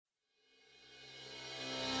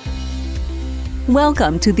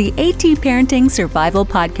Welcome to the AT Parenting Survival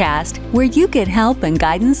Podcast, where you get help and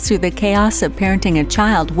guidance through the chaos of parenting a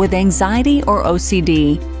child with anxiety or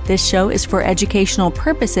OCD. This show is for educational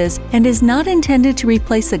purposes and is not intended to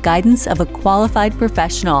replace the guidance of a qualified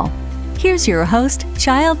professional. Here's your host,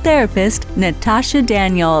 child therapist, Natasha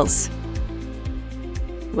Daniels.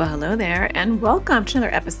 Well, hello there, and welcome to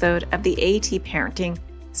another episode of the AT Parenting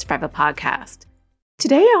Survival Podcast.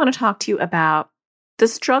 Today, I want to talk to you about the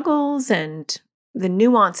struggles and the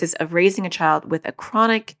nuances of raising a child with a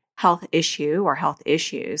chronic health issue or health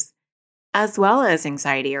issues, as well as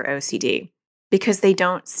anxiety or OCD, because they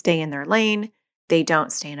don't stay in their lane, they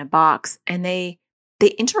don't stay in a box, and they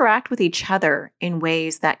interact with each other in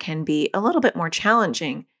ways that can be a little bit more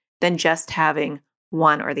challenging than just having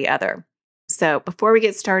one or the other. So before we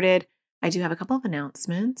get started, I do have a couple of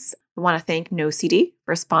announcements. I want to thank NoCD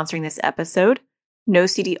for sponsoring this episode.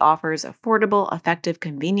 NoCD offers affordable, effective,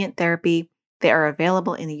 convenient therapy. They are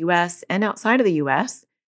available in the US and outside of the US,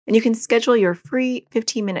 and you can schedule your free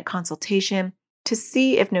 15-minute consultation to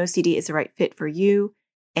see if NoCD is the right fit for you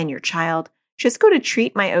and your child. Just go to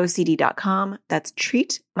treatmyocd.com. That's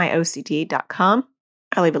treatmyocd.com.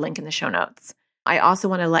 I'll leave a link in the show notes. I also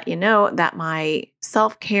want to let you know that my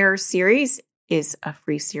self-care series is a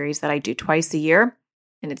free series that I do twice a year,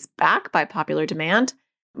 and it's back by popular demand.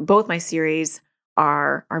 Both my series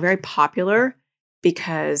are very popular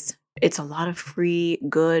because it's a lot of free,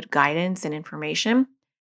 good guidance and information.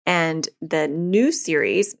 And the new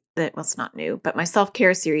series, it's not new, but my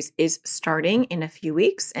self-care series is starting in a few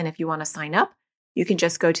weeks. And if you want to sign up, you can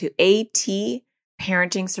just go to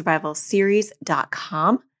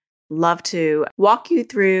atparentingsurvivalseries.com. Love to walk you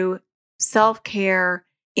through self-care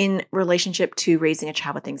in relationship to raising a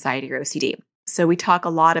child with anxiety or OCD. So we talk a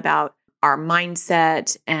lot about our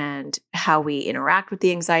mindset and how we interact with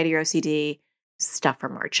the anxiety or OCD, stuff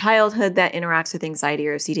from our childhood that interacts with anxiety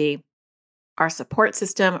or OCD, our support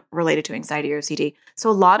system related to anxiety or OCD. So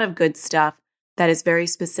a lot of good stuff that is very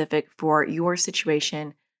specific for your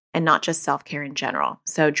situation and not just self-care in general.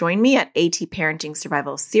 So join me at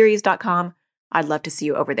atparentingsurvivalseries.com. I'd love to see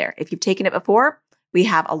you over there. If you've taken it before, we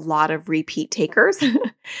have a lot of repeat takers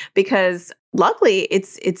because luckily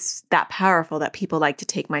it's that powerful that people like to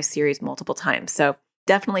take my series multiple times. So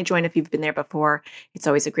definitely join if you've been there before. It's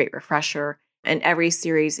always a great refresher. And every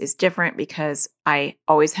series is different because I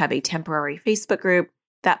always have a temporary Facebook group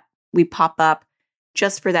that we pop up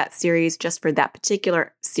just for that series, just for that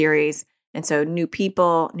particular series. And so new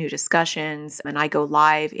people, new discussions, and I go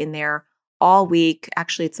live in there all week.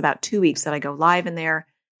 Actually, it's about 2 weeks that I go live in there,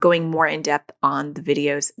 going more in depth on the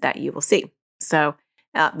videos that you will see. So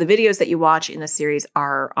the videos that you watch in the series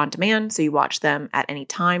are on demand. So you watch them at any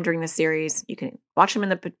time during the series. You can watch them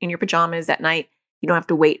in your pajamas at night. You don't have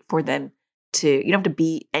to wait for them you don't have to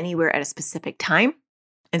be anywhere at a specific time.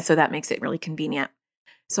 And so that makes it really convenient.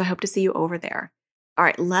 So I hope to see you over there. All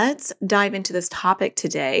right, let's dive into this topic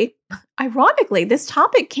today. Ironically, this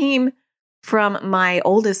topic came from my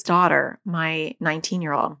oldest daughter, my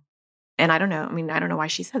 19-year-old. And I don't know why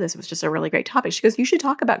she said this. It was just a really great topic. She goes, you should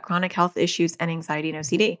talk about chronic health issues and anxiety and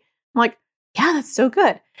OCD. I'm like, yeah, that's so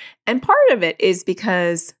good. And part of it is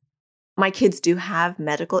because my kids do have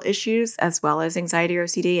medical issues as well as anxiety or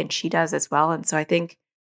OCD, and she does as well. And so I think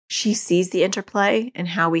she sees the interplay and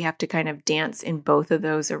how we have to kind of dance in both of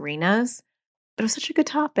those arenas. But it was such a good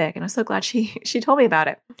topic, and I'm so glad she told me about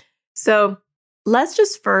it. So let's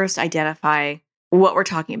just first identify what we're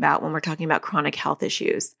talking about when we're talking about chronic health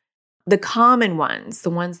issues. The common ones, the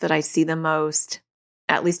ones that I see the most,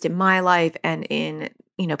 at least in my life and in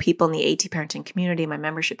people in the AT parenting community, my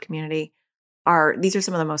membership community, these are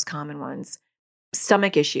some of the most common ones.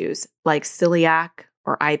 Stomach issues like celiac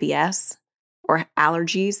or IBS, or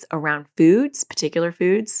allergies around foods, particular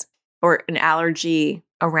foods, or an allergy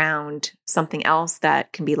around something else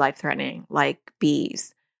that can be life-threatening, like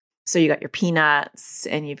bees. So you got your peanuts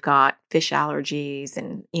and you've got fish allergies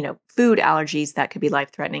and, food allergies that could be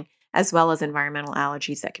life-threatening, as well as environmental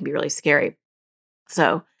allergies that can be really scary.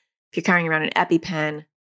 So if you're carrying around an EpiPen,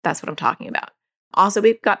 that's what I'm talking about. Also,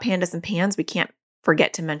 we've got PANDAS and PANS. We can't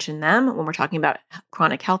forget to mention them when we're talking about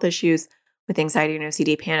chronic health issues with anxiety and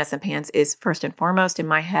OCD. PANDAS and PANS is first and foremost in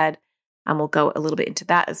my head. We'll go a little bit into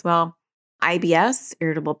that as well. IBS,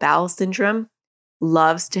 irritable bowel syndrome,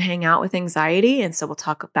 loves to hang out with anxiety, and so we'll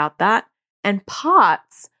talk about that. And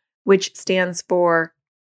POTS, which stands for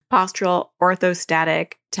postural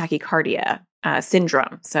orthostatic tachycardia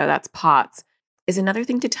syndrome. So that's POTS. Is another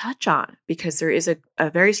thing to touch on because there is a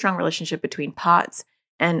very strong relationship between POTS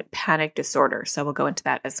and panic disorder. So we'll go into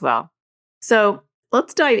that as well. So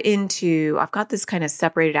let's dive into, I've got this kind of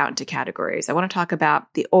separated out into categories. I want to talk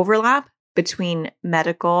about the overlap between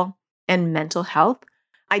medical and mental health.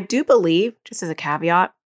 I do believe, just as a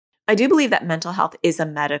caveat, I do believe that mental health is a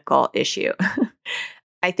medical issue.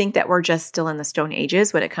 I think that we're just still in the Stone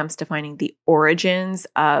Ages when it comes to finding the origins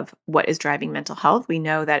of what is driving mental health. We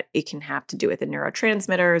know that it can have to do with the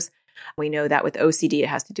neurotransmitters. We know that with OCD, it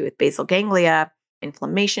has to do with basal ganglia.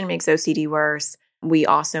 Inflammation makes OCD worse. We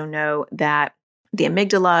also know that the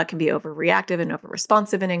amygdala can be overreactive and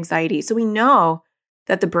overresponsive in anxiety. So we know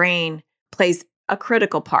that the brain plays a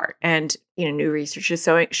critical part. And new research is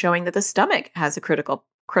showing that the stomach has a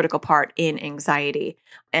critical part in anxiety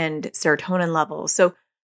and serotonin levels. So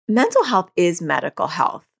mental health is medical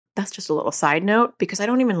health. That's just a little side note because I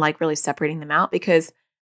don't even like really separating them out because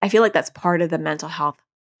I feel like that's part of the mental health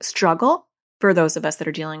struggle for those of us that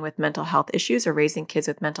are dealing with mental health issues or raising kids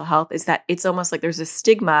with mental health is that it's almost like there's a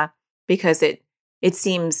stigma because it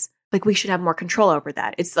seems like we should have more control over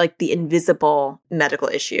that. It's like the invisible medical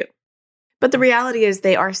issue. But the reality is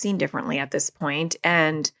they are seen differently at this point,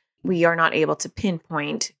 and we are not able to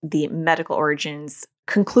pinpoint the medical origins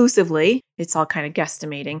conclusively. It's all kind of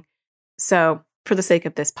guesstimating. So for the sake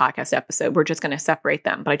of this podcast episode, we're just going to separate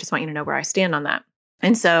them. But I just want you to know where I stand on that.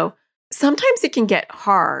 And so sometimes it can get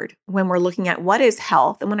hard when we're looking at what is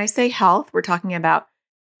health. And when I say health, we're talking about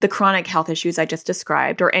the chronic health issues I just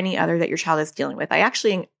described or any other that your child is dealing with. I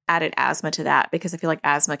actually added asthma to that because I feel like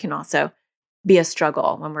asthma can also be a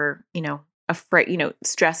struggle when we're, afraid,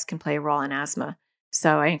 stress can play a role in asthma.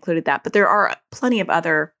 So I included that. But there are plenty of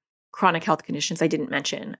other chronic health conditions I didn't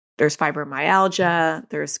mention. There's fibromyalgia,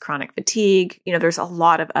 there's chronic fatigue, there's a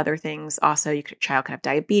lot of other things. Also, your child could have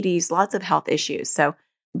diabetes, lots of health issues. So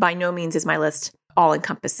by no means is my list all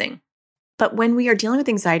encompassing. But when we are dealing with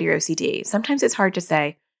anxiety or OCD, sometimes it's hard to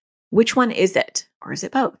say, which one is it? Or is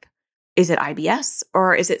it both? Is it IBS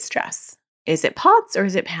or is it stress? Is it POTS or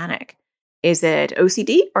is it panic? Is it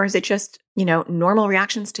OCD or is it just, normal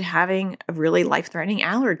reactions to having a really life-threatening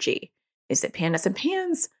allergy? Is it pandas and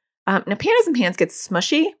pans? Now, pandas and pans gets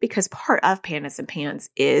smushy because part of pandas and pans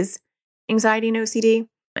is anxiety and OCD.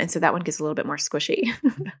 And so that one gets a little bit more squishy.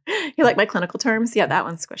 You like my clinical terms? Yeah, that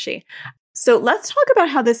one's squishy. So let's talk about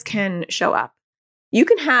how this can show up. You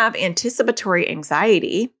can have anticipatory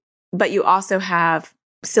anxiety, but you also have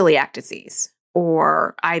celiac disease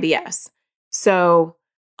or IBS. So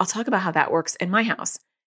I'll talk about how that works in my house.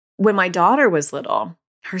 When my daughter was little,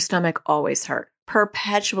 her stomach always hurt,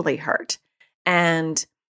 perpetually hurt. And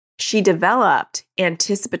she developed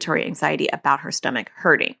anticipatory anxiety about her stomach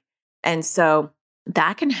hurting. And so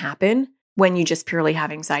that can happen when you just purely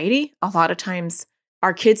have anxiety. A lot of times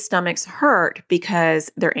our kids' stomachs hurt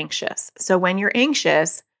because they're anxious. So when you're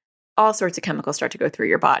anxious, all sorts of chemicals start to go through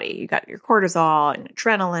your body. You got your cortisol and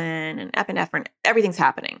adrenaline and epinephrine. Everything's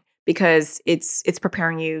happening because it's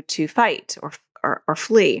preparing you to fight or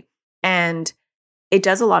flee. And it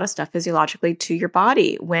does a lot of stuff physiologically to your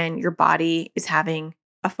body when your body is having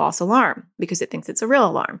a false alarm because it thinks it's a real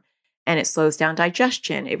alarm. And it slows down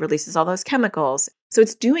digestion. It releases all those chemicals. So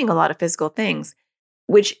it's doing a lot of physical things,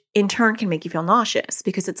 which in turn can make you feel nauseous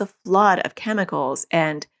because it's a flood of chemicals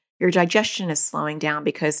and your digestion is slowing down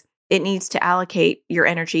because it needs to allocate your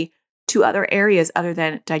energy to other areas other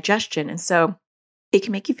than digestion. And so it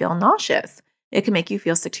can make you feel nauseous. It can make you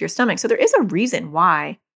feel sick to your stomach. So there is a reason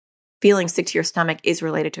why feeling sick to your stomach is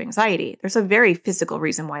related to anxiety. There's a very physical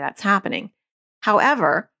reason why that's happening.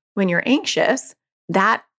 However, when you're anxious,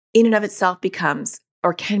 that in and of itself becomes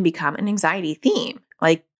or can become an anxiety theme.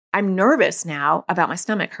 Like, I'm nervous now about my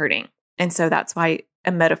stomach hurting. And so that's why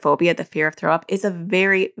emetophobia, the fear of throw up, is a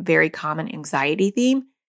very, very common anxiety theme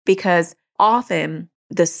because often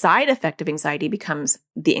the side effect of anxiety becomes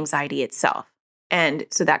the anxiety itself. And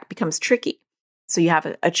so that becomes tricky. So you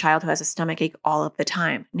have a child who has a stomach ache all of the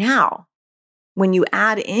time. Now, when you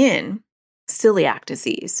add in celiac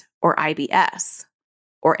disease or IBS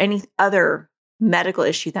or any other medical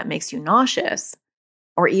issue that makes you nauseous,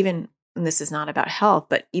 or even, and this is not about health,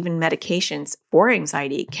 but even medications for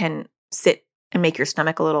anxiety can sit and make your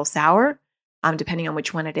stomach a little sour, depending on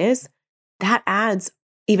which one it is, that adds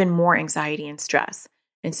even more anxiety and stress.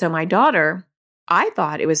 And so my daughter, I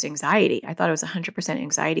thought it was anxiety. I thought it was 100%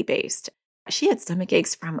 anxiety based. She had stomach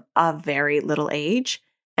aches from a very little age,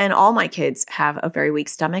 and all my kids have a very weak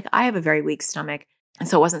stomach. I have a very weak stomach. And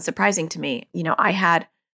so it wasn't surprising to me. I had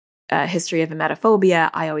a history of emetophobia.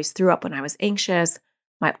 I always threw up when I was anxious.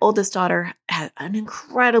 My oldest daughter had an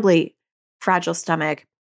incredibly fragile stomach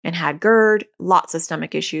and had GERD, lots of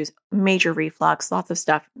stomach issues, major reflux, lots of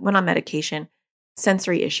stuff, went on medication,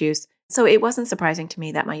 sensory issues. So it wasn't surprising to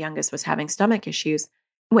me that my youngest was having stomach issues.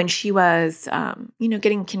 when she was,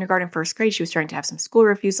 getting kindergarten, first grade, she was starting to have some school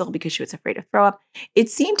refusal because she was afraid of throw up. It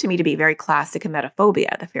seemed to me to be very classic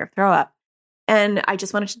emetophobia, the fear of throw up. And I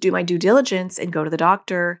just wanted to do my due diligence and go to the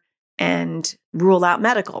doctor and rule out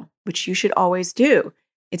medical, which you should always do.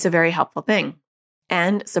 It's a very helpful thing.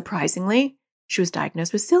 And surprisingly, she was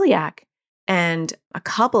diagnosed with celiac. And a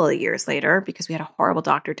couple of years later, because we had a horrible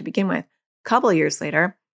doctor to begin with, a couple of years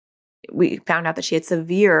later, we found out that she had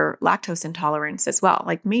severe lactose intolerance as well,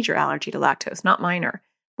 like major allergy to lactose, not minor,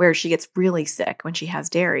 where she gets really sick when she has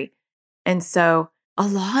dairy. And so a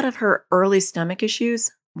lot of her early stomach issues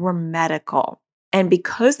were medical. And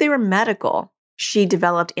because they were medical, she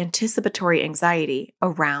developed anticipatory anxiety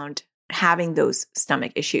around having those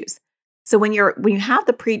stomach issues. So when you have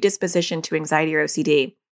the predisposition to anxiety or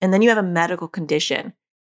OCD, and then you have a medical condition,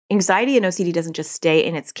 anxiety and OCD doesn't just stay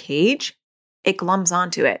in its cage. It glums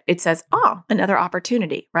onto it. It says, oh, another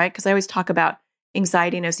opportunity, right? Because I always talk about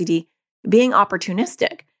anxiety and OCD being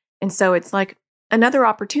opportunistic. And so it's like another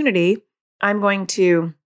opportunity. I'm going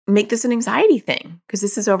to make this an anxiety thing because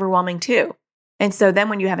this is overwhelming too. And so then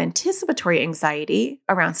when you have anticipatory anxiety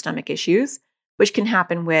around stomach issues, which can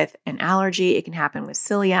happen with an allergy, it can happen with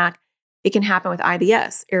celiac, it can happen with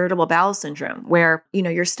IBS, irritable bowel syndrome, where,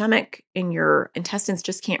 your stomach and your intestines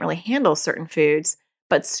just can't really handle certain foods.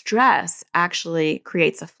 But stress actually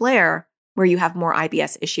creates a flare where you have more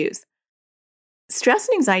IBS issues. Stress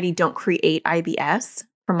and anxiety don't create IBS,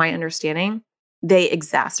 from my understanding. They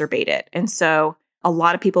exacerbate it. And so a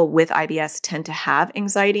lot of people with IBS tend to have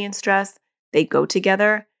anxiety and stress. They go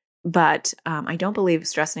together, but I don't believe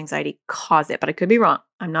stress and anxiety cause it, but I could be wrong.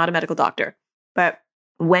 I'm not a medical doctor. But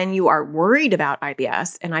when you are worried about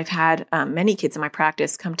IBS, and I've had many kids in my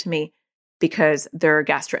practice come to me because their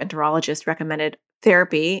gastroenterologist recommended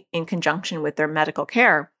therapy in conjunction with their medical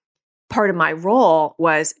care, part of my role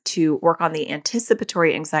was to work on the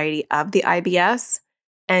anticipatory anxiety of the IBS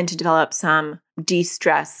and to develop some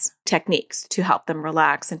de-stress techniques to help them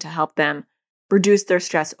relax and to help them reduce their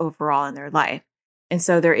stress overall in their life. And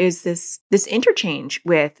so there is this interchange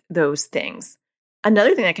with those things.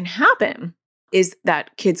 Another thing that can happen is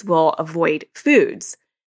that kids will avoid foods.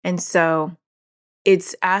 And so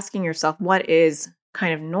it's asking yourself, what is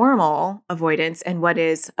kind of normal avoidance and what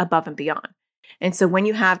is above and beyond. And so when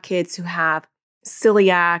you have kids who have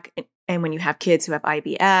celiac and when you have kids who have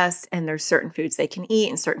IBS and there's certain foods they can eat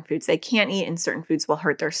and certain foods they can't eat and certain foods will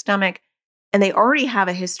hurt their stomach, and they already have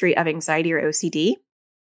a history of anxiety or OCD,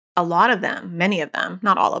 a lot of them, many of them,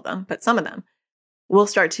 not all of them, but some of them will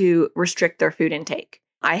start to restrict their food intake.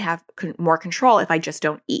 I have more control if I just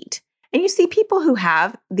don't eat. And you see people who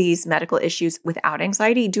have these medical issues without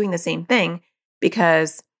anxiety doing the same thing.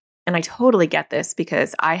 Because, and I totally get this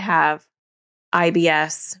because I have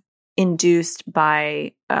IBS induced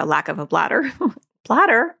by a lack of a bladder,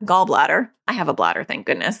 gallbladder. I have a bladder, thank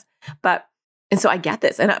goodness. And so I get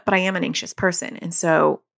this, but I am an anxious person. And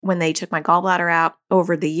so when they took my gallbladder out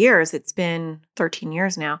over the years, it's been 13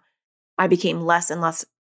 years now, I became less and less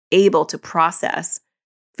able to process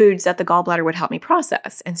foods that the gallbladder would help me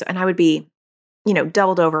process. And I would be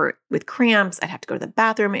doubled over with cramps. I'd have to go to the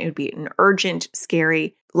bathroom. It would be an urgent,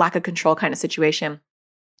 scary, lack of control kind of situation.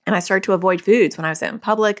 And I started to avoid foods when I was out in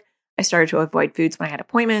public. I started to avoid foods when I had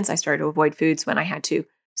appointments. I started to avoid foods when I had to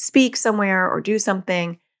speak somewhere or do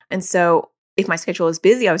something. And so if my schedule is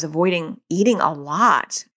busy, I was avoiding eating a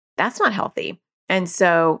lot. That's not healthy. And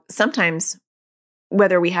so sometimes,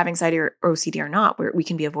 whether we have anxiety or OCD or not, we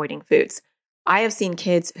can be avoiding foods. I have seen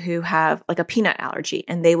kids who have like a peanut allergy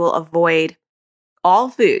and they will avoid all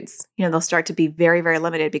foods. They'll start to be very, very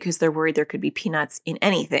limited because they're worried there could be peanuts in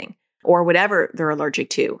anything or whatever they're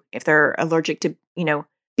allergic to. If they're allergic to,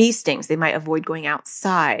 bee stings, they might avoid going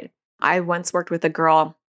outside. I once worked with a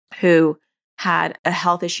girl who had a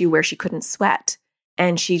health issue where she couldn't sweat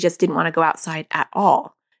and she just didn't want to go outside at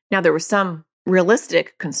all. Now, there were some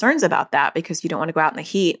realistic concerns about that because you don't want to go out in the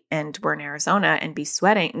heat, and we're in Arizona and be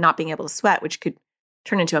sweating, not being able to sweat, which could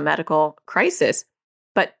turn into a medical crisis.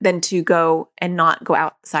 But then to go and not go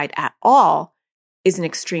outside at all is an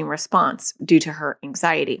extreme response due to her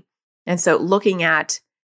anxiety. And so looking at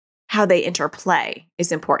how they interplay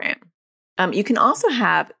is important. You can also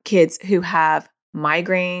have kids who have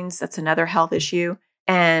migraines. That's another health issue.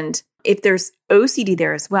 And if there's OCD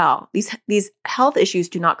there as well, these health issues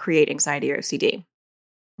do not create anxiety or OCD,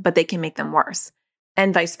 but they can make them worse,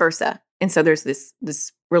 and vice versa. And so there's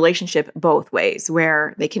this relationship both ways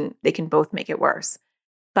where they can both make it worse.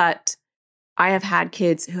 But I have had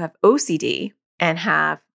kids who have OCD and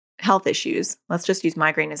have health issues. Let's just use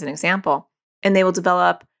migraine as an example. And they will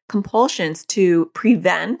develop compulsions to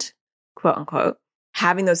prevent, quote unquote,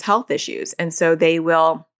 having those health issues. And so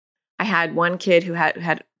I had one kid who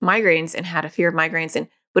had migraines and had a fear of migraines and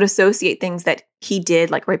would associate things that he did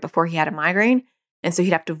like right before he had a migraine. And so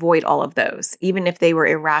he'd have to avoid all of those, even if they were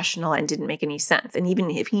irrational and didn't make any sense. And even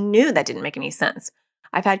if he knew that didn't make any sense.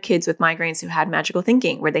 I've had kids with migraines who had magical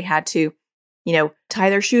thinking where they had to, tie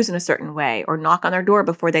their shoes in a certain way or knock on their door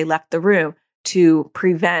before they left the room to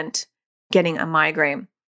prevent getting a migraine.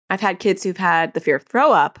 I've had kids who've had the fear of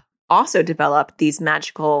throw up also develop these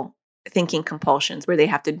magical thinking compulsions where they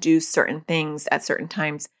have to do certain things at certain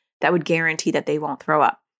times that would guarantee that they won't throw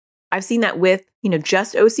up. I've seen that with,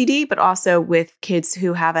 just OCD, but also with kids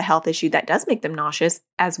who have a health issue that does make them nauseous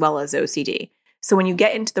as well as OCD. So when you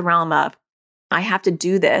get into the realm of, I have to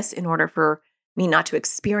do this in order for me not to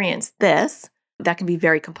experience this, that can be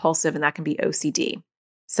very compulsive and that can be OCD.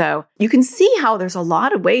 So you can see how there's a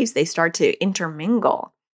lot of ways they start to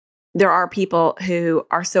intermingle. There are people who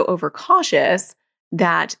are so overcautious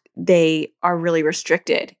that they are really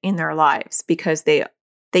restricted in their lives because they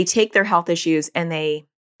take their health issues and they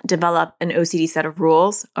develop an OCD set of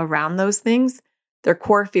rules around those things. Their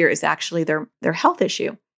core fear is actually their health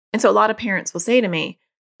issue. And so a lot of parents will say to me,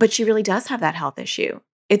 but she really does have that health issue.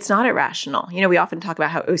 It's not irrational. We often talk about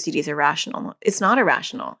how OCD is irrational. It's not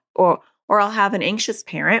irrational. Or I'll have an anxious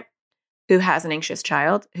parent who has an anxious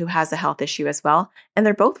child who has a health issue as well. And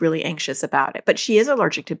they're both really anxious about it. But she is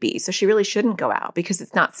allergic to bees, so she really shouldn't go out because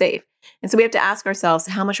it's not safe. And so we have to ask ourselves,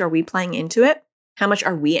 how much are we playing into it? How much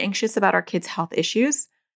are we anxious about our kids' health issues?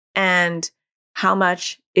 And how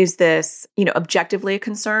much is this, objectively a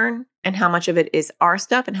concern? And how much of it is our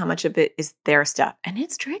stuff and how much of it is their stuff? And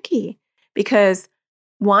it's tricky because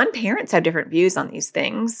parents have different views on these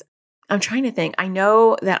things. I'm trying to think. I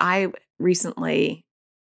know that I recently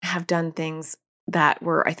have done things that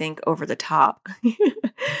were, I think, over the top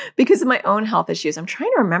because of my own health issues. I'm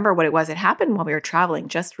trying to remember what it was. It happened while we were traveling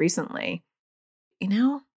just recently.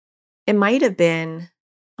 It might have been,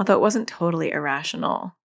 although it wasn't totally irrational.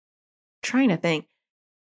 I'm trying to think.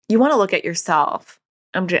 You want to look at yourself.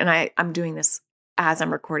 I'm doing this as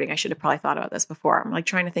I'm recording. I should have probably thought about this before. I'm like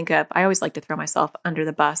trying to think of, I always like to throw myself under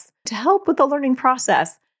the bus to help with the learning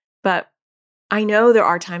process. But I know there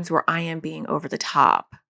are times where I am being over the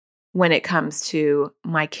top when it comes to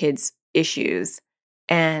my kids' issues.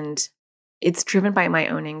 And it's driven by my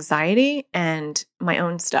own anxiety and my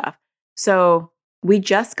own stuff. So we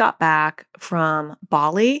just got back from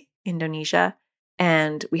Bali, Indonesia,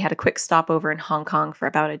 and we had a quick stopover in Hong Kong for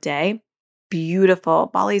about a day.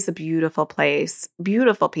 Beautiful. Bali's a beautiful place,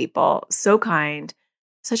 beautiful people, so kind,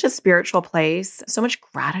 such a spiritual place, so much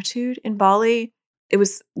gratitude in Bali. It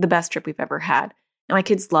was the best trip we've ever had. And my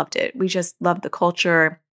kids loved it. We just loved the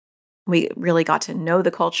culture. We really got to know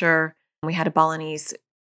the culture. We had a Balinese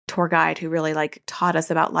tour guide who really taught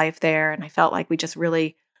us about life there. And I felt like we just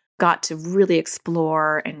really got to really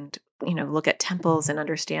explore and, look at temples and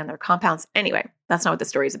understand their compounds. Anyway, that's not what the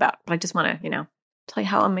story is about. But I just want to, tell you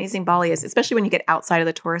how amazing Bali is, especially when you get outside of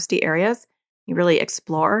the touristy areas. You really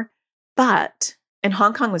explore. And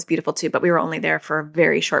Hong Kong was beautiful too, but we were only there for a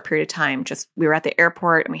very short period of time. We were at the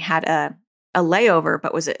airport and we had a layover,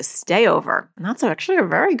 but was it a stayover? And that's actually a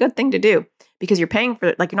very good thing to do because you're paying for,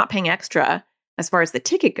 you're not paying extra as far as the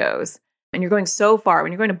ticket goes. And you're going so far.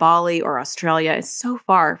 When you're going to Bali or Australia, it's so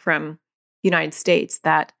far from the United States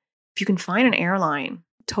that if you can find an airline,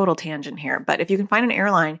 total tangent here, but if you can find an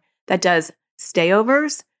airline that does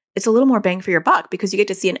stayovers, it's a little more bang for your buck because you get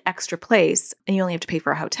to see an extra place and you only have to pay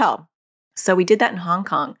for a hotel. So we did that in Hong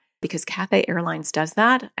Kong because Cathay Airlines does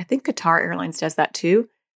that. I think Qatar Airlines does that too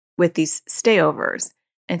with these stayovers.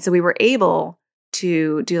 And so we were able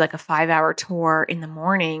to do a 5-hour tour in the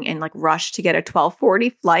morning and rush to get a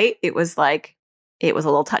 12:40 flight. It was a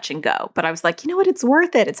little touch and go, but I was like, you know what? It's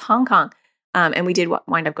worth it. It's Hong Kong. And we did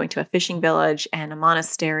wind up going to a fishing village and a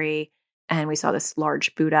monastery. And we saw this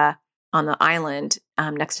large Buddha on the island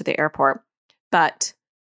next to the airport. But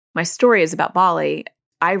my story is about Bali.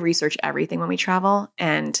 I research everything when we travel.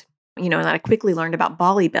 And, and I quickly learned about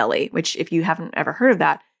Bali belly, which if you haven't ever heard of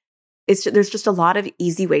that, there's just a lot of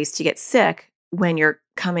easy ways to get sick when you're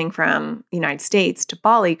coming from the United States to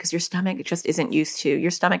Bali because your stomach just isn't used to,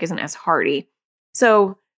 your stomach isn't as hardy.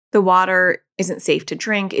 So the water isn't safe to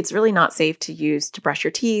drink. It's really not safe to use to brush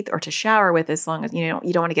your teeth or to shower with as long as, you don't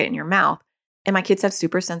want to get it in your mouth. And my kids have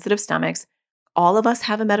super sensitive stomachs. All of us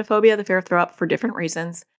have emetophobia, the fear of throw up, for different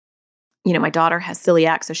reasons. My daughter has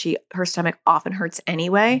celiac, so her stomach often hurts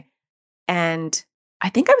anyway. And I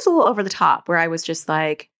think I was a little over the top where I was just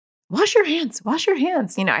like, wash your hands.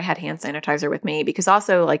 I had hand sanitizer with me because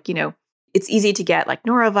also it's easy to get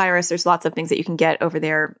norovirus. There's lots of things that you can get over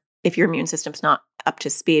there if your immune system's not up to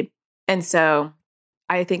speed. And so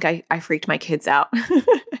I think I freaked my kids out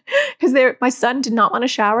because my son did not want to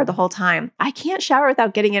shower the whole time. I can't shower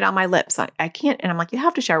without getting it on my lips. I can't. And I'm like, you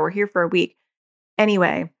have to shower. We're here for a week.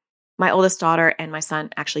 Anyway, my oldest daughter and my son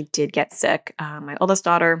actually did get sick. My oldest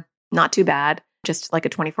daughter, not too bad, just like a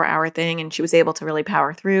 24-hour thing. And she was able to really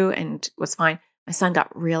power through and was fine. My son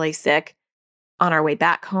got really sick on our way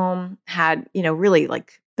back home, had, really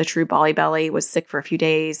like the true Bali belly, was sick for a few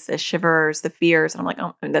days, the shivers, the fears. And I'm like,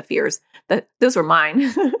 oh, the fears, those were mine,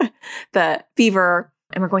 the fever.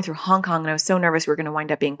 And we're going through Hong Kong. And I was so nervous we were going to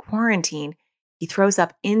wind up being quarantined. He throws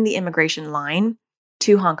up in the immigration line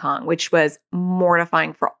to Hong Kong, which was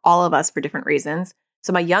mortifying for all of us for different reasons.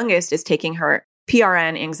 So my youngest is taking her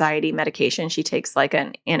PRN anxiety medication. She takes like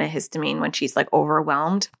an antihistamine when she's like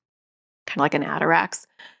overwhelmed, kind of like an Atarax.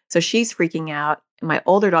 So she's freaking out. My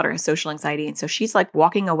older daughter has social anxiety. And so she's like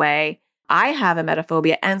walking away. I have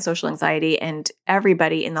emetophobia and social anxiety, and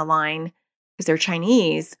everybody in the line, because they're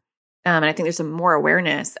Chinese, and I think there's some more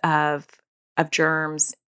awareness of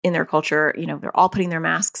germs in their culture. They're all putting their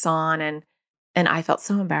masks on, and I felt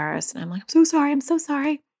so embarrassed. And I'm like, I'm so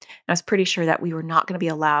sorry. And I was pretty sure that we were not going to be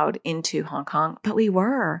allowed into Hong Kong, but we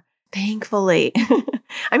were, thankfully.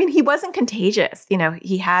 I mean, he wasn't contagious.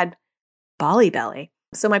 He had Bali belly.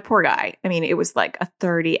 So my poor guy, it was like a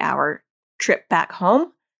 30-hour trip back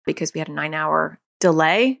home because we had a 9-hour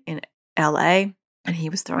delay in LA, and he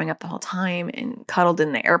was throwing up the whole time and cuddled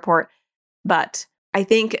in the airport. But I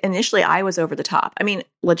think initially I was over the top.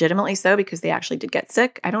 Legitimately so, because they actually did get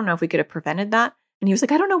sick. I don't know if we could have prevented that. And he was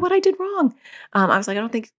like, I don't know what I did wrong. I was like, I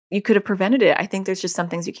don't think you could have prevented it. I think there's just some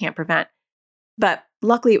things you can't prevent. But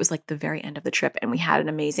luckily it was like the very end of the trip and we had an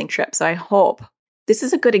amazing trip. So I hope this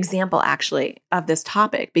is a good example actually of this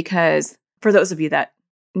topic, because for those of you that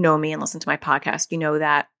know me and listen to my podcast, you know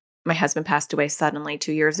that my husband passed away suddenly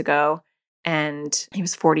 2 years ago, and he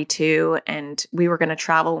was 42, and we were going to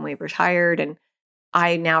travel when we retired. And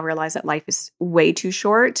I now realize that life is way too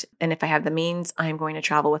short. And if I have the means, I'm going to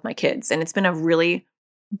travel with my kids. And it's been a really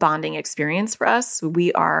bonding experience for us.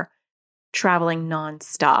 We are traveling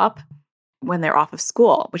nonstop when they're off of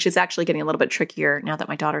school, which is actually getting a little bit trickier now that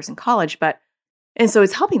my daughter's in college. And so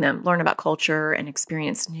it's helping them learn about culture and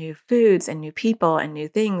experience new foods and new people and new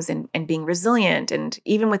things and being resilient. And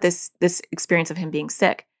even with this experience of him being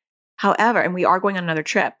sick. However, and we are going on another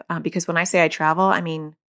trip because when I say I travel,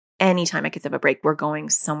 anytime my kids have a break, we're going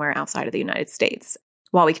somewhere outside of the United States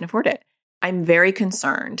while we can afford it. I'm very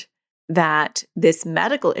concerned that this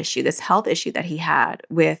medical issue, this health issue that he had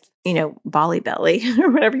with, Bali belly or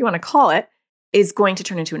whatever you want to call it, is going to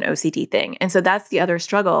turn into an OCD thing. And so that's the other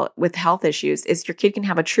struggle with health issues, is your kid can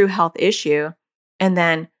have a true health issue. And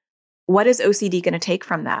then what is OCD going to take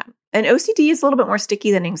from that? And OCD is a little bit more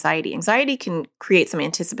sticky than anxiety. Anxiety can create some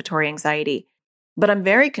anticipatory anxiety. But I'm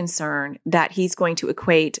very concerned that he's going to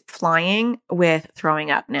equate flying with throwing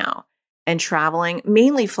up now, and traveling,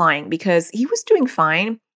 mainly flying, because he was doing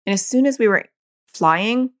fine. And as soon as we were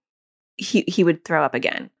flying, he would throw up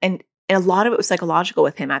again. And a lot of it was psychological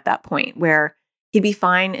with him at that point, where he'd be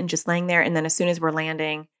fine and just laying there. And then as soon as we're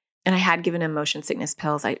landing, and I had given him motion sickness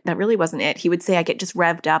pills, that really wasn't it. He would say, I get just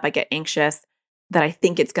revved up, I get anxious, that I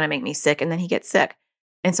think it's going to make me sick. And then he gets sick.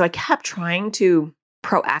 And so I kept trying to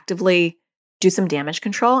proactively do some damage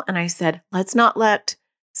control. And I said, let's not let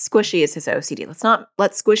Squishy is his OCD. Let's not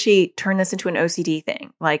let Squishy turn this into an OCD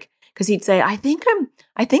thing. Because he'd say, I think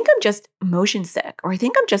I'm just motion sick, or I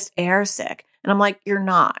think I'm just air sick. And I'm like, you're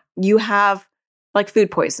not. You have like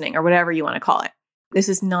food poisoning or whatever you want to call it. This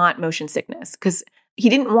is not motion sickness. Because he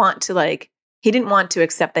didn't want to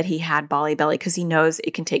accept that he had Bali belly, because he knows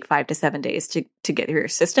it can take 5 to 7 days to get through your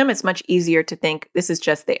system. It's much easier to think this is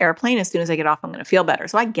just the airplane. As soon as I get off, I'm going to feel better.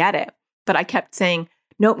 So I get it. But I kept saying,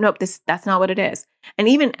 nope, that's not what it is. And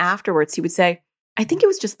even afterwards, he would say, I think it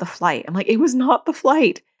was just the flight. I'm like, it was not the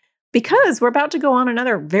flight, because we're about to go on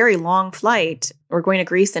another very long flight. We're going to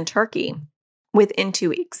Greece and Turkey within 2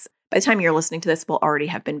 weeks. By the time you're listening to this, we'll already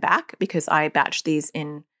have been back, because I batch these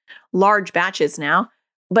in large batches now.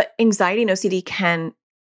 But anxiety and OCD can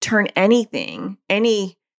turn anything,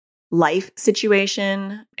 any life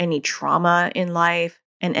situation, any trauma in life,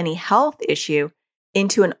 and any health issue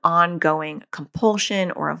into an ongoing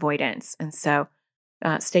compulsion or avoidance. And so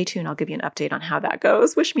stay tuned. I'll give you an update on how that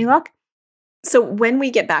goes. Wish me luck. So when we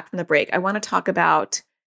get back from the break, I want to talk about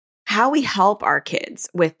how we help our kids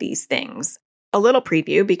with these things. A little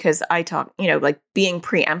preview, because I talk, like being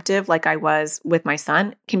preemptive, like I was with my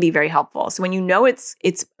son, can be very helpful. So when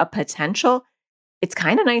it's a potential, it's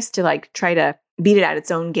kind of nice to like try to beat it at its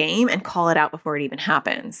own game and call it out before it even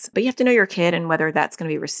happens. But you have to know your kid and whether that's going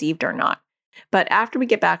to be received or not. But after we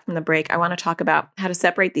get back from the break, I want to talk about how to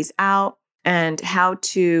separate these out, and how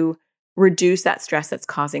to reduce that stress that's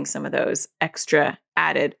causing some of those extra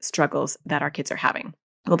added struggles that our kids are having.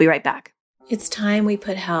 We'll be right back. It's time we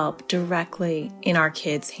put help directly in our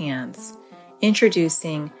kids' hands.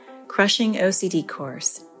 Introducing Crushing OCD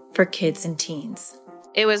course for kids and teens.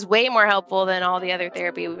 It was way more helpful than all the other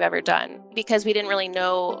therapy we've ever done because we didn't really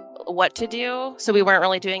know what to do. So we weren't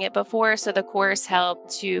really doing it before. So the course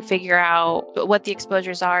helped to figure out what the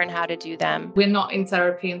exposures are and how to do them. We're not in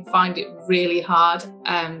therapy and find it really hard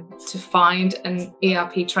to find an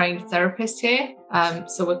ERP trained therapist here.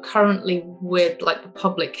 So we're currently with like the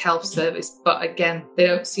public health service, but again, they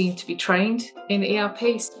don't seem to be trained in ERP.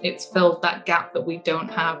 It's filled that gap that we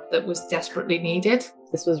don't have that was needed.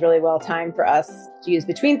 This was really well timed for us to use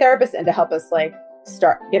between therapists and to help us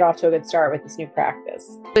get off to a good start with this new practice.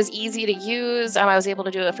 It was easy to use. I was able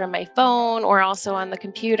to do it from my phone or also on the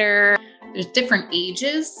computer. There's different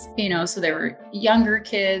ages, so there were younger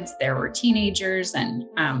kids, there were teenagers, and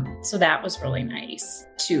so that was really nice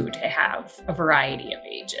too, to have a variety of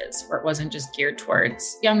ages where it wasn't just geared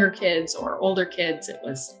towards younger kids or older kids. It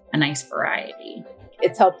was a nice variety.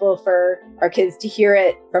 It's helpful for our kids to hear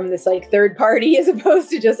it from this third party as opposed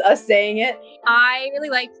to just us saying it. I really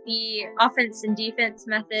like the offense and defense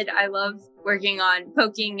method. I love working on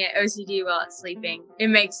poking at OCD while it's sleeping. It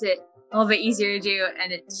makes it a little bit easier to do,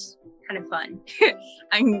 and it's kind of fun.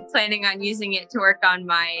 I'm planning on using it to work on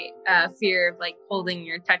my fear of holding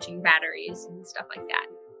or touching batteries and stuff like that.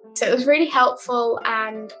 So it was really helpful,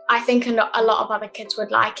 and I think a lot of other kids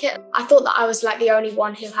would like it. I thought that I was the only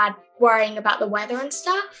one who had worrying about the weather and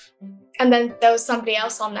stuff. And then there was somebody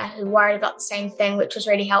else on there who worried about the same thing, which was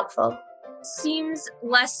really helpful. Seems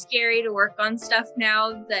less scary to work on stuff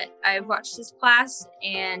now that I've watched this class,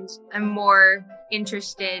 and I'm more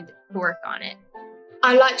interested to work on it.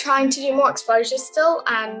 I like trying to do more exposures still,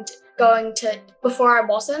 and before I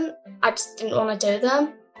wasn't, I just didn't want to do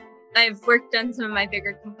them. I've worked on some of my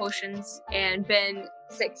bigger compulsions and been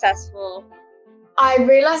successful. I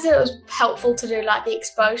realized that it was helpful to do the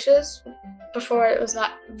exposures. Before it was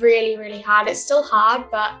really, really hard. It's still hard,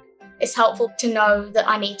 but it's helpful to know that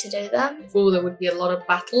I need to do them. Before there would be a lot of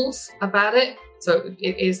battles about it. So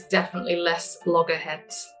it is definitely less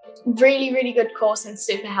loggerheads. Really, really good course and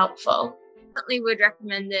super helpful. Definitely would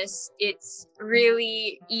recommend this. It's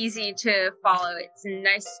really easy to follow. It's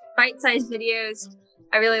nice bite-sized videos.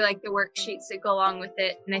 I really like the worksheets that go along with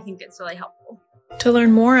it, and I think it's really helpful. To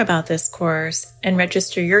learn more about this course and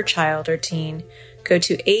register your child or teen, go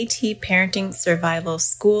to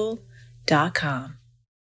atparentingsurvivalschool.com.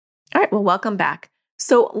 All right, well, welcome back.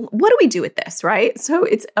 So what do we do with this, right? So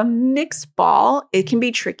it's a mixed ball. It can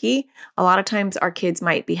be tricky. A lot of times our kids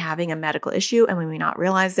might be having a medical issue and we may not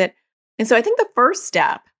realize it. And so I think the first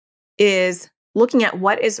step is looking at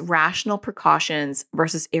what is rational precautions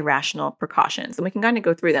versus irrational precautions. And we can kind of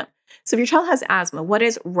go through them. So if your child has asthma, what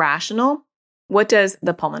is rational? What does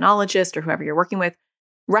the pulmonologist or whoever you're working with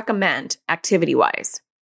recommend activity-wise,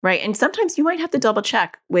 right? And sometimes you might have to double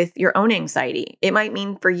check with your own anxiety. It might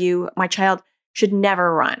mean for you, my child should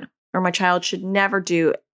never run, or my child should never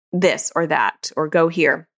do this or that, or go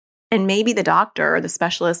here. And maybe the doctor or the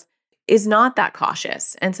specialist is not that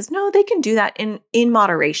cautious and says, no, they can do that in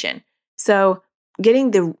moderation. So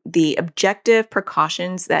getting the objective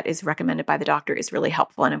precautions that is recommended by the doctor is really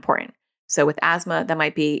helpful and important. So with asthma, that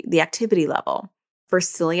might be the activity level. For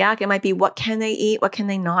celiac, it might be what can they eat, what can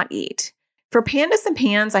they not eat. For pandas and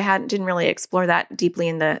pans, I didn't really explore that deeply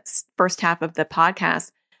in the first half of the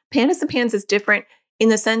podcast. Pandas and pans is different in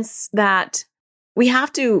the sense that we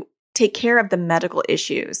have to take care of the medical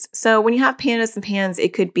issues. So when you have pandas and pans,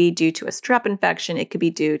 it could be due to a strep infection. It could be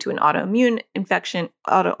due to an autoimmune infection,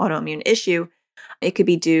 autoimmune issue. It could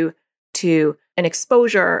be due to an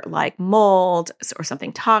exposure like mold or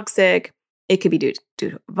something toxic. It could be due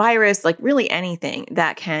to a virus, really anything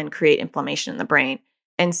that can create inflammation in the brain.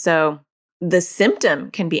 And so the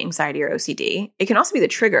symptom can be anxiety or OCD. It can also be the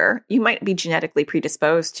trigger. You might be genetically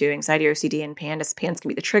predisposed to anxiety or OCD, and pans can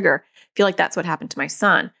be the trigger. I feel like that's what happened to my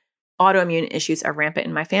son. Autoimmune issues are rampant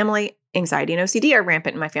in my family. Anxiety and OCD are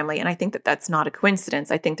rampant in my family. And I think that that's not a coincidence.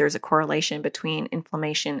 I think there's a correlation between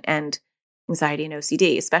inflammation and anxiety and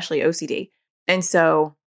OCD, especially OCD. And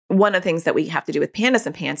so one of the things that we have to do with pandas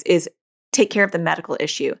and pans is take care of the medical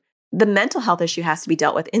issue. The mental health issue has to be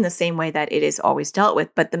dealt with in the same way that it is always dealt with,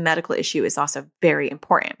 but the medical issue is also very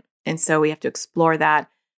important. And so we have to explore that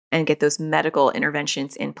and get those medical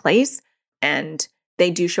interventions in place. And they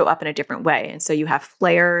do show up in a different way. And so you have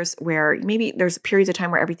flares where maybe there's periods of time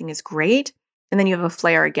where everything is great, and then you have a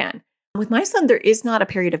flare again. With my son, there is not a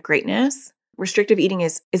period of greatness. Restrictive eating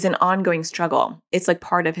is an ongoing struggle. It's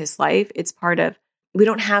part of his life. It's part of we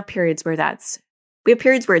don't have periods where we have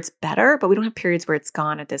periods where it's better, but we don't have periods where it's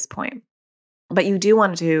gone at this point. But you do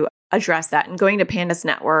want to address that. And going to Pandas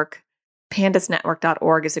Network,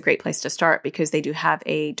 pandasnetwork.org is a great place to start because they do have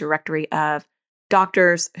a directory of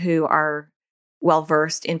doctors who are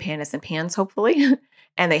well-versed in PANDAS and PANS, hopefully.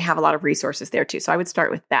 And they have a lot of resources there too. So I would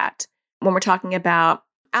start with that. When we're talking about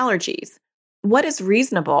allergies, what is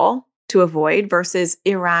reasonable to avoid versus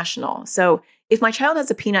irrational? So if my child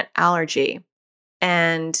has a peanut allergy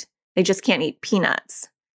and they just can't eat peanuts,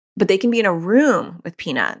 but they can be in a room with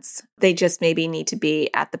peanuts, they just maybe need to be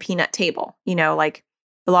at the peanut table. Like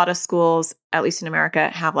a lot of schools, at least in America,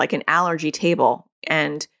 have like an allergy table.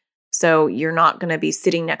 And so you're not going to be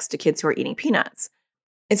sitting next to kids who are eating peanuts.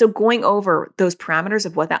 And so going over those parameters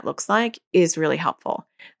of what that looks like is really helpful.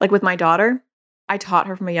 Like with my daughter, I taught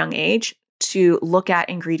her from a young age to look at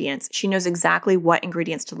ingredients. She knows exactly what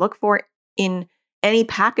ingredients to look for in any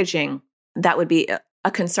packaging that would be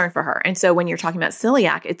a concern for her. And so when you're talking about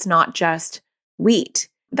celiac, it's not just wheat.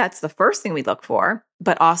 That's the first thing we look for,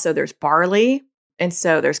 but also there's barley. And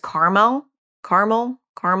so there's caramel, however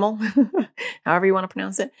you want to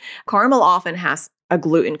pronounce it. Caramel often has a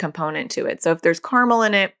gluten component to it. So if there's caramel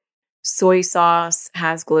in it, soy sauce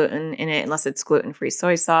has gluten in it, unless it's gluten-free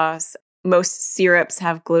soy sauce. Most syrups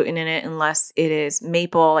have gluten in it, unless it is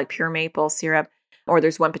maple, like pure maple syrup, or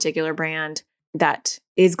there's one particular brand that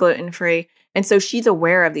is gluten-free. And so she's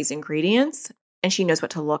aware of these ingredients and she knows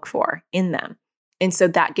what to look for in them. And so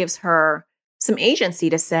that gives her some agency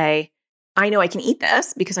to say, I know I can eat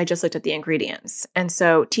this because I just looked at the ingredients. And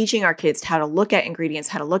so teaching our kids how to look at ingredients,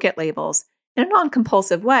 how to look at labels in a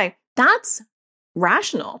non-compulsive way, that's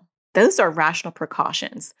rational. Those are rational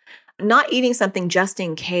precautions. Not eating something just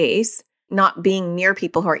in case, not being near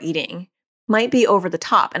people who are eating, might be over the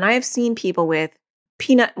top. And I have seen people with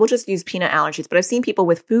we'll just use peanut allergies, but I've seen people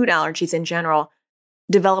with food allergies in general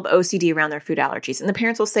develop OCD around their food allergies. And the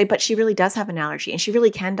parents will say, but she really does have an allergy and she really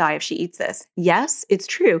can die if she eats this. Yes, it's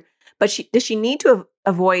true. But does she need to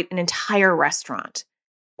avoid an entire restaurant?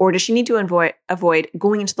 Or does she need to avoid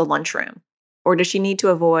going into the lunchroom? Or does she need to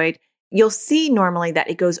avoid, you'll see normally that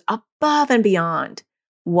it goes above and beyond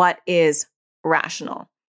what is rational.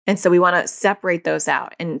 And so we want to separate those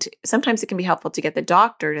out. And sometimes it can be helpful to get the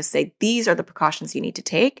doctor to say, these are the precautions you need to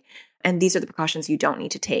take, and these are the precautions you don't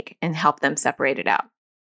need to take, and help them separate it out.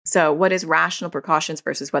 So what is rational precautions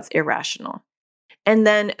versus what's irrational? And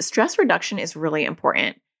then stress reduction is really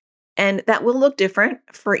important. And that will look different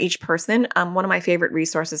for each person. One of my favorite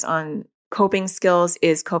resources on coping skills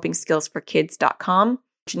is copingskillsforkids.com.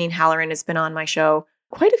 Janine Halloran has been on my show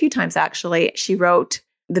quite a few times, actually. She wrote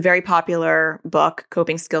the very popular book,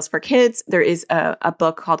 Coping Skills for Kids. There is a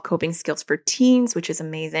book called Coping Skills for Teens, which is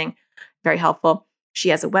amazing, very helpful. She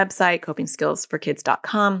has a website,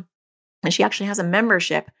 copingskillsforkids.com. And she actually has a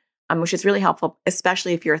membership, which is really helpful,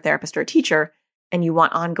 especially if you're a therapist or a teacher and you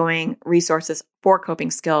want ongoing resources for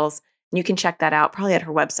coping skills. And you can check that out probably at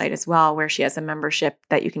her website as well, where she has a membership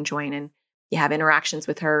that you can join and you have interactions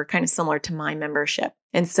with her, kind of similar to my membership.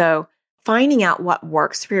 And so finding out what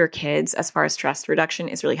works for your kids as far as stress reduction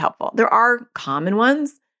is really helpful. There are common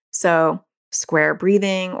ones. So square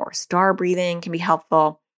breathing or star breathing can be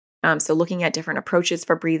helpful. So looking at different approaches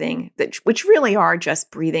for breathing, which really are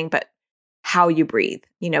just breathing, but how you breathe,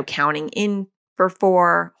 counting in for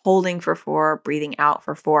 4, holding for 4, breathing out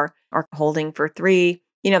for 4, or holding for 3.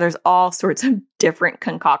 There's all sorts of different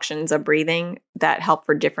concoctions of breathing that help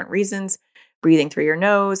for different reasons. Breathing through your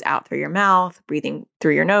nose, out through your mouth, breathing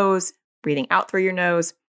through your nose, breathing out through your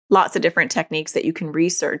nose. Lots of different techniques that you can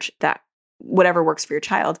research that whatever works for your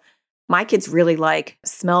child. My kids really like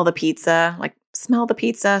smell the pizza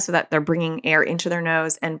so that they're bringing air into their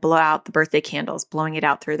nose, and blow out the birthday candles, blowing it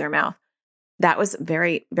out through their mouth. That was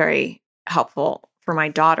very, very helpful for my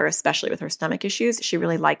daughter, especially with her stomach issues. She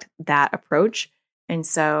really liked that approach. And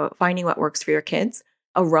so finding what works for your kids.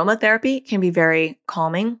 Aromatherapy can be very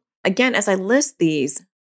calming. Again, as I list these,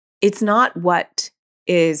 it's not what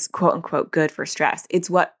is quote unquote good for stress. It's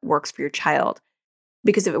what works for your child.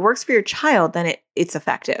 Because if it works for your child, then it's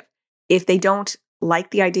effective. If they don't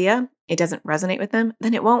like the idea, it doesn't resonate with them,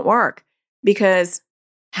 then it won't work, because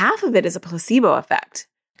half of it is a placebo effect.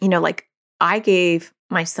 Like I gave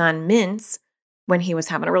my son mints when he was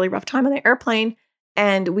having a really rough time on the airplane,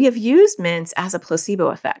 and we have used mints as a placebo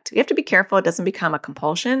effect. We have to be careful it doesn't become a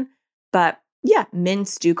compulsion, but yeah,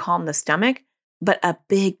 mints do calm the stomach. But a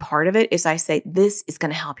big part of it is I say, this is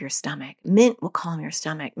going to help your stomach. Mint will calm your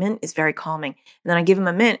stomach. Mint is very calming. And then I give him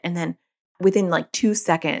a mint, and then within like 2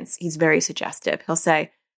 seconds, he's very suggestive. He'll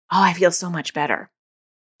say, oh, I feel so much better.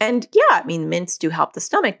 And yeah, I mean, mints do help the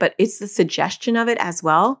stomach, but it's the suggestion of it as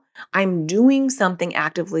well. I'm doing something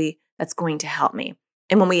actively that's going to help me.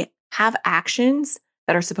 And when we have actions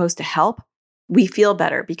that are supposed to help, we feel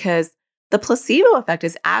better because the placebo effect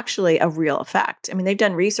is actually a real effect. I mean, they've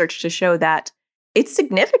done research to show that it's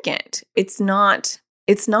significant. It's not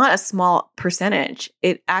a small percentage.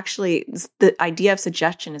 It actually, the idea of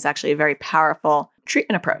suggestion is actually a very powerful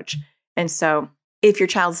treatment approach. And so if your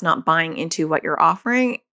child's not buying into what you're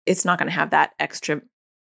offering, it's not going to have that extra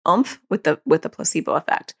oomph with the placebo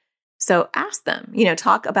effect. So ask them,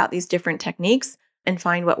 talk about these different techniques and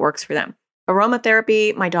find what works for them.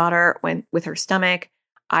 Aromatherapy, my daughter went with her stomach.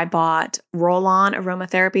 I bought roll-on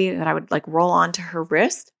aromatherapy that I would like roll onto her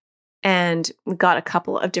wrist. And we got a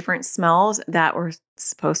couple of different smells that were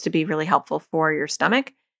supposed to be really helpful for your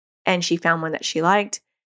stomach. And she found one that she liked.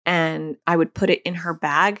 And I would put it in her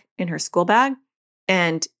bag, in her school bag.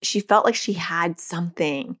 And she felt like she had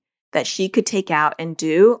something that she could take out and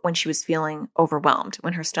do when she was feeling overwhelmed,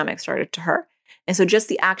 when her stomach started to hurt. And so just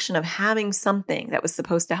the action of having something that was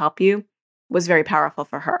supposed to help you was very powerful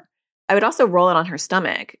for her. I would also roll it on her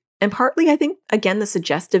stomach. And partly, I think, again, the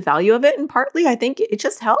suggestive value of it. And partly, I think it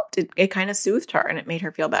just helped. It kind of soothed her and it made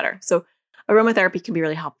her feel better. So aromatherapy can be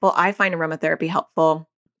really helpful. I find aromatherapy helpful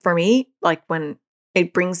for me, like when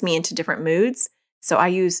it brings me into different moods. So I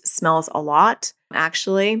use smells a lot.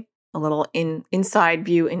 Actually, a little inside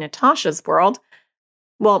view in Natasha's world.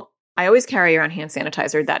 Well, I always carry around hand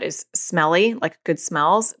sanitizer that is smelly, like good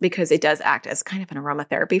smells, because it does act as kind of an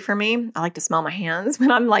aromatherapy for me. I like to smell my hands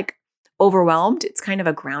when I'm like overwhelmed. It's kind of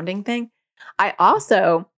a grounding thing. I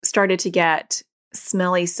also started to get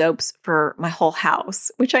smelly soaps for my whole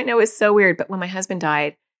house, which I know is so weird. But when my husband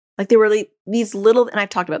died, like there were these little, and I've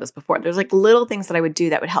talked about this before, there's like little things that I would do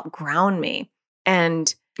that would help ground me.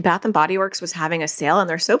 And Bath and Body Works was having a sale and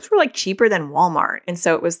their soaps were like cheaper than Walmart. And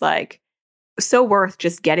so it was like so worth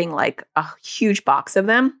just getting like a huge box of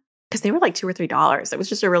them because they were like $2 or $3. It was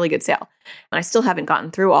just a really good sale. And I still haven't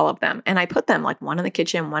gotten through all of them. And I put them like one in the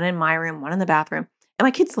kitchen, one in my room, one in the bathroom. And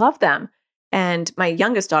my kids love them. And my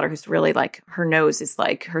youngest daughter, who's really like, her nose is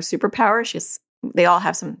like her superpower. They all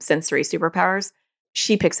have some sensory superpowers.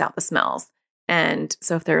 She picks out the smells. And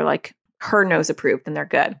so if they're like her nose approved, then they're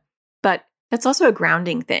good. But that's also a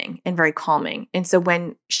grounding thing and very calming. And so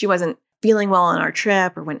when she wasn't feeling well on our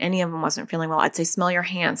trip or when any of them wasn't feeling well, I'd say, smell your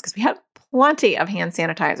hands, because we had plenty of hand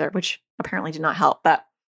sanitizer, which apparently did not help, but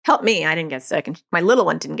helped me. I didn't get sick. And my little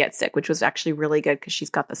one didn't get sick, which was actually really good because she's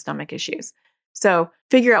got the stomach issues. So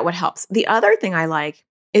figure out what helps. The other thing I like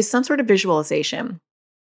is some sort of visualization.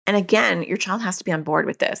 And again, your child has to be on board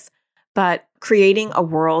with this, but creating a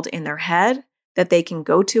world in their head that they can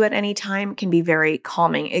go to at any time can be very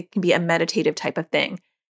calming. It can be a meditative type of thing.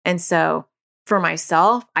 And so for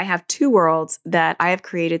myself, I have two worlds that I have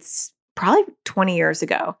created probably 20 years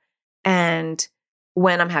ago. And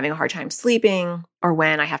when I'm having a hard time sleeping or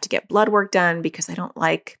when I have to get blood work done because I don't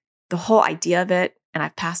like the whole idea of it, and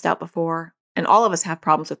I've passed out before, and all of us have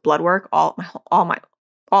problems with blood work, all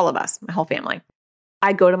of us, my whole family,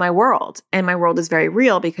 I go to my world, and my world is very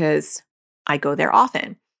real because I go there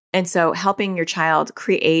often. And so helping your child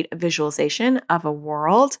create a visualization of a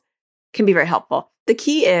world can be very helpful. The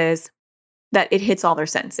key is that it hits all their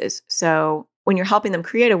senses. So when you're helping them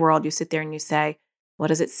create a world, you sit there and you say, what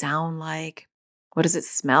does it sound like? What does it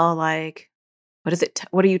smell like?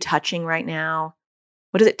 What are you touching right now?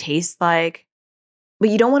 What does it taste like? But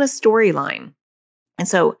you don't want a storyline. And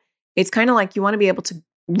so it's kind of like you want to be able to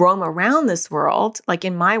roam around this world. Like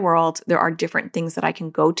in my world, there are different things that I can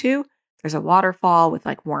go to. There's a waterfall with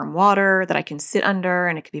like warm water that I can sit under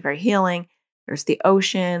and it can be very healing. There's the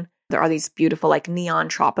ocean. There are these beautiful like neon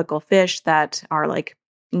tropical fish that are like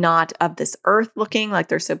not of this earth looking, like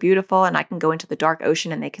they're so beautiful. And I can go into the dark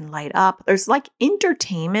ocean and they can light up. There's like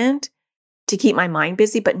entertainment to keep my mind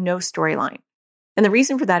busy, but no storyline. And the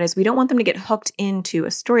reason for that is we don't want them to get hooked into a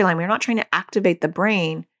storyline. We're not trying to activate the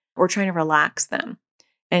brain. We're trying to relax them.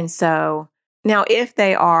 And so now if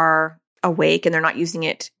they are awake and they're not using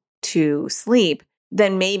it to sleep,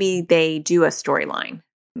 then maybe they do a storyline.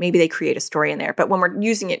 Maybe they create a story in there. But when we're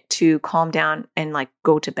using it to calm down and like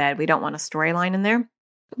go to bed, we don't want a storyline in there.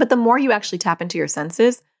 But the more you actually tap into your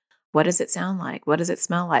senses, what does it sound like? What does it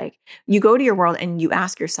smell like? You go to your world and you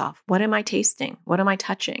ask yourself, what am I tasting? What am I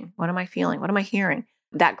touching? What am I feeling? What am I hearing?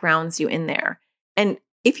 That grounds you in there. And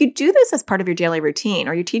if you do this as part of your daily routine,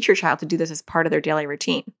 or you teach your child to do this as part of their daily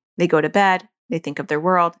routine, they go to bed, they think of their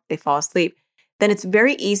world, they fall asleep, then it's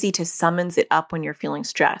very easy to summons it up when you're feeling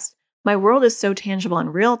stressed. My world is so tangible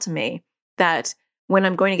and real to me that when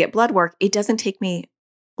I'm going to get blood work, it doesn't take me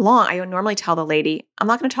long, I would normally tell the lady, I'm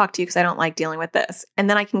not going to talk to you because I don't like dealing with this. And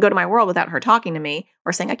then I can go to my world without her talking to me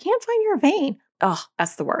or saying, I can't find your vein. Oh,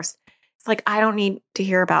 that's the worst. It's like, I don't need to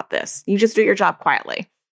hear about this. You just do your job quietly.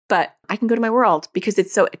 But I can go to my world because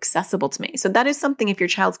it's so accessible to me. So that is something, if your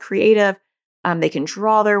child's creative, they can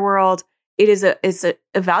draw their world. It is a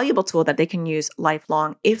valuable tool that they can use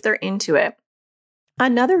lifelong if they're into it.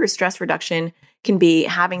 Another stress reduction can be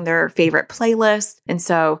having their favorite playlist. And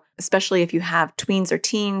so, especially if you have tweens or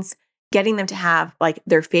teens, getting them to have like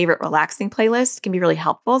their favorite relaxing playlist can be really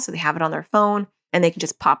helpful. So they have it on their phone and they can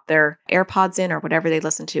just pop their AirPods in or whatever they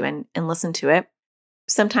listen to and listen to it.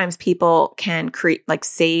 Sometimes people can create, like,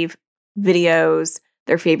 save videos,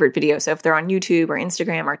 their favorite videos. So if they're on YouTube or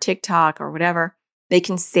Instagram or TikTok or whatever, they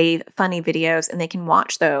can save funny videos and they can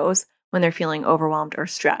watch those when they're feeling overwhelmed or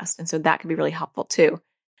stressed. And so that can be really helpful too.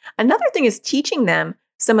 Another thing is teaching them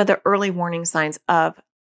some of the early warning signs of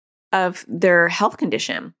their health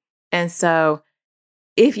condition. And so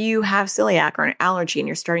if you have celiac or an allergy and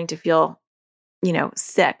you're starting to feel,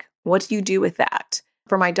 sick, what do you do with that?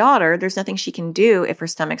 For my daughter, there's nothing she can do if her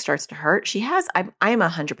stomach starts to hurt. She has, I am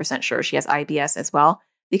 100% sure she has IBS as well,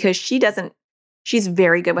 because she's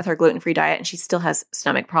very good with her gluten-free diet and she still has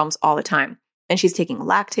stomach problems all the time. And she's taking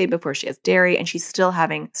Lactaid before she has dairy and she's still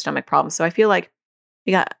having stomach problems. So I feel like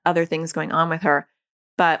we got other things going on with her,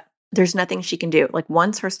 but there's nothing she can do. Like,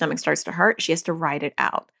 once her stomach starts to hurt, she has to ride it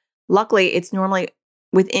out. Luckily, it's normally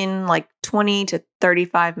within like 20 to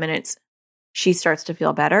 35 minutes, she starts to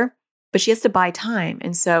feel better, but she has to buy time.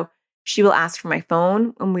 And so she will ask for my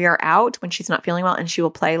phone when we are out, when she's not feeling well, and she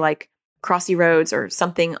will play like Crossy Roads or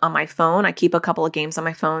something on my phone. I keep a couple of games on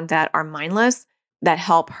my phone that are mindless that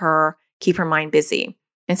help her keep her mind busy.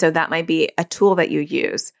 And so that might be a tool that you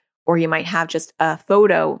use, or you might have just a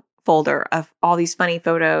photo folder of all these funny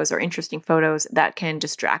photos or interesting photos that can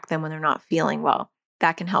distract them when they're not feeling well.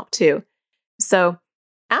 That can help too. So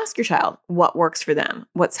ask your child what works for them,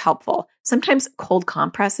 what's helpful. Sometimes cold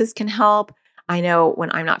compresses can help. I know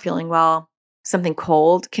when I'm not feeling well, something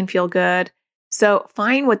cold can feel good. So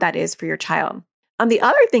find what that is for your child. The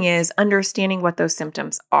other thing is understanding what those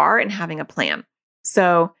symptoms are and having a plan.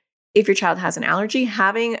 So if your child has an allergy,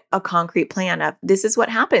 having a concrete plan of, this is what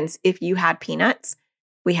happens if you had peanuts.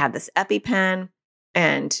 We have this EpiPen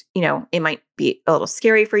and, it might be a little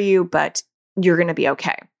scary for you, but you're going to be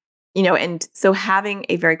okay. And so having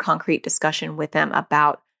a very concrete discussion with them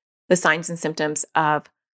about the signs and symptoms of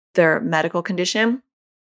their medical condition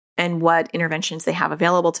and what interventions they have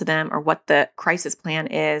available to them or what the crisis plan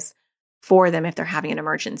is for them if they're having an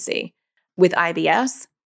emergency. With IBS,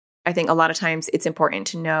 I think a lot of times it's important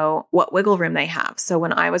to know what wiggle room they have. So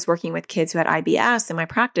when I was working with kids who had IBS in my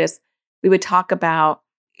practice, we would talk about,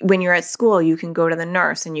 when you're at school, you can go to the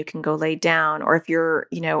nurse and you can go lay down. Or if you're,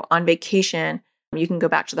 on vacation, you can go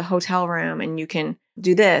back to the hotel room and you can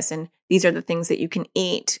do this. And these are the things that you can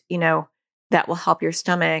eat, that will help your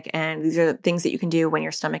stomach. And these are the things that you can do when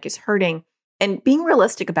your stomach is hurting. And being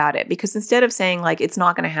realistic about it, because instead of saying like, it's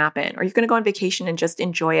not going to happen, or you're going to go on vacation and just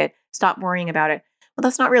enjoy it, stop worrying about it. Well,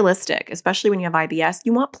 that's not realistic, especially when you have IBS.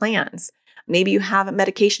 You want plans. Maybe you have a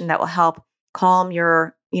medication that will help calm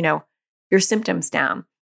your symptoms down.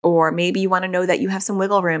 Or maybe you want to know that you have some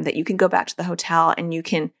wiggle room, that you can go back to the hotel and you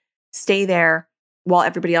can stay there while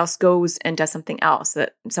everybody else goes and does something else,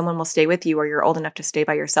 that someone will stay with you or you're old enough to stay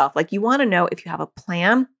by yourself. Like, you want to know if you have a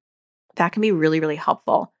plan. That can be really, really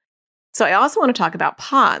helpful. So I also want to talk about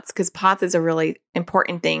POTS, because POTS is a really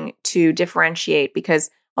important thing to differentiate, because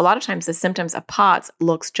a lot of times the symptoms of POTS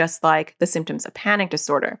looks just like the symptoms of panic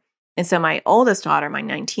disorder. And so my oldest daughter, my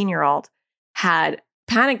 19-year-old, had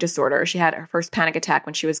panic disorder. She had her first panic attack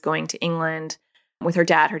when she was going to England with her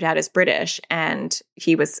dad. Her dad is British and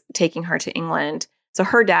he was taking her to England. So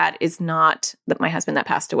her dad is not my husband that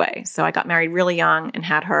passed away. So I got married really young and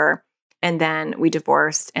had her. And then we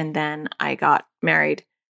divorced. And then I got married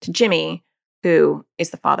to Jimmy, who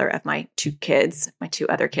is the father of my two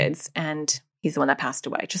other kids. And he's the one that passed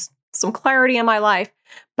away. Just some clarity in my life.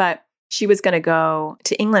 But she was going to go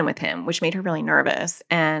to England with him, which made her really nervous.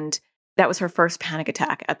 And that was her first panic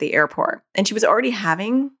attack at the airport. And she was already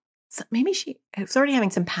having some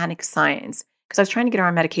panic signs, because I was trying to get her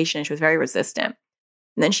on medication and she was very resistant.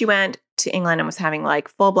 And then she went to England and was having like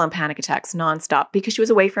full-blown panic attacks nonstop because she was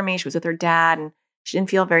away from me. She was with her dad and she didn't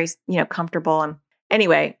feel very, comfortable. And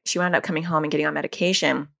anyway, she wound up coming home and getting on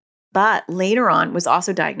medication. But later on was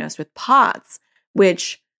also diagnosed with POTS,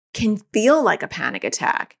 which can feel like a panic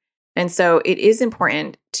attack. And so it is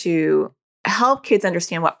important to help kids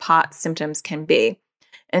understand what POTS symptoms can be.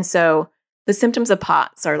 And so the symptoms of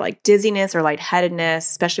POTS are like dizziness or lightheadedness,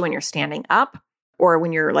 especially when you're standing up, or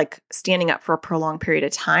when you're like standing up for a prolonged period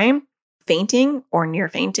of time, fainting or near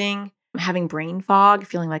fainting, having brain fog,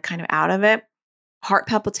 feeling like kind of out of it, heart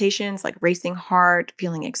palpitations, like racing heart,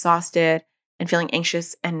 feeling exhausted, and feeling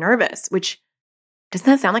anxious and nervous, which doesn't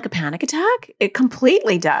that sound like a panic attack? It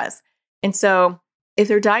completely does. And so if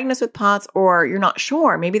they're diagnosed with POTS or you're not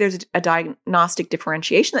sure, maybe there's a diagnostic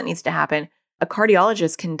differentiation that needs to happen, a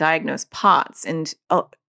cardiologist can diagnose POTS. And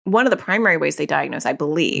one of the primary ways they diagnose, I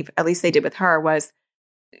believe, at least they did with her, was,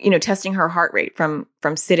 testing her heart rate from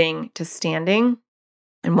sitting to standing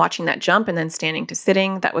and watching that jump and then standing to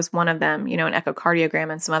sitting. That was one of them, an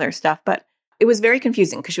echocardiogram and some other stuff. But it was very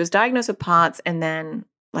confusing because she was diagnosed with POTS and then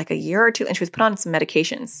like a year or two, and she was put on some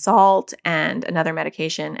medications, salt and another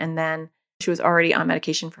medication. And then she was already on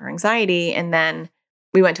medication for her anxiety. And then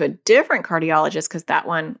we went to a different cardiologist because that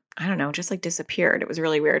one, I don't know, just like disappeared. It was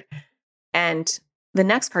really weird. And the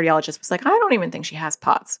next cardiologist was like, I don't even think she has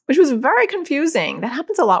POTS, which was very confusing. That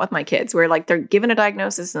happens a lot with my kids where like they're given a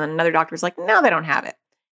diagnosis and then another doctor's like, no, they don't have it.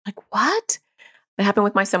 Like, what? That happened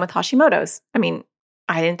with my son with Hashimoto's. I mean,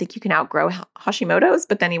 I didn't think you can outgrow Hashimoto's,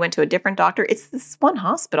 but then he went to a different doctor. It's this one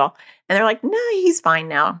hospital. And they're like, no, he's fine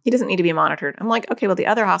now. He doesn't need to be monitored. I'm like, okay, well, the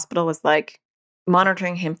other hospital was like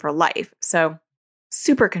monitoring him for life. So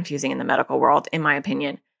super confusing in the medical world, in my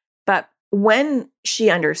opinion. But when she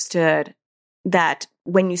understood that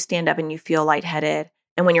when you stand up and you feel lightheaded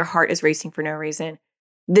and when your heart is racing for no reason,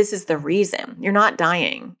 this is the reason. You're not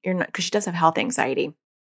dying. You're not, because she does have health anxiety.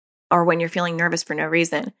 Or when you're feeling nervous for no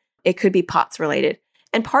reason, it could be POTS related.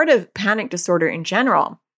 And part of panic disorder in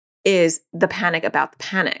general is the panic about the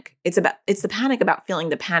panic. It's the panic about feeling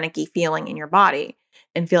the panicky feeling in your body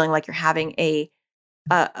and feeling like you're having a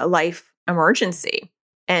life emergency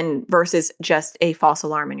and versus just a false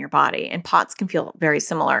alarm in your body. And POTS can feel very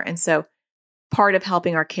similar. And so part of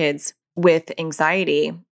helping our kids with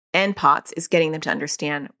anxiety and POTS is getting them to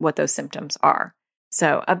understand what those symptoms are.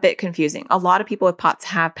 So a bit confusing. A lot of people with POTS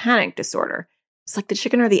have panic disorder. It's like the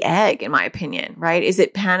chicken or the egg, in my opinion, right? Is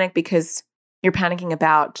it panic because you're panicking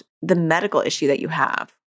about the medical issue that you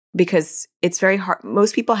have? Because it's very hard.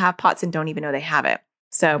 Most people have POTS and don't even know they have it.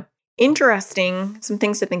 So interesting, some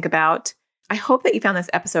things to think about. I hope that you found this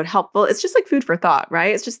episode helpful. It's just like food for thought,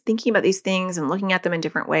 right? It's just thinking about these things and looking at them in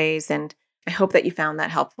different ways. And I hope that you found that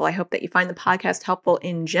helpful. I hope that you find the podcast helpful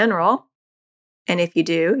in general. And if you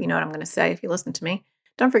do, you know what I'm going to say if you listen to me.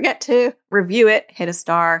 Don't forget to review it, hit a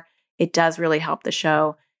star. It does really help the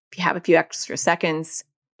show. If you have a few extra seconds,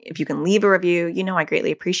 if you can leave a review, I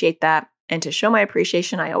greatly appreciate that. And to show my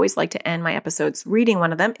appreciation, I always like to end my episodes reading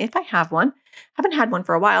one of them if I have one. I haven't had one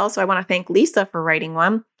for a while, so I want to thank Lisa for writing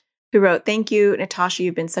one, who wrote, "Thank you, Natasha.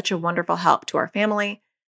 You've been such a wonderful help to our family.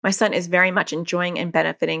 My son is very much enjoying and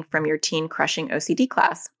benefiting from your teen crushing OCD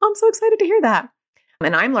class." I'm so excited to hear that.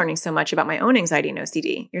 And I'm learning so much about my own anxiety and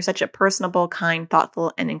OCD. You're such a personable, kind,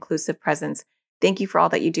 thoughtful, and inclusive presence. Thank you for all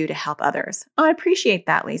that you do to help others. I appreciate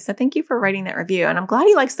that, Lisa. Thank you for writing that review. And I'm glad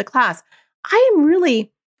he likes the class. I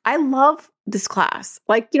love this class.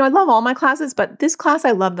 I love all my classes, but this class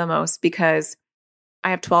I love the most because I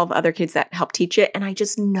have 12 other kids that help teach it. And I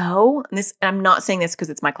just know this, and I'm not saying this because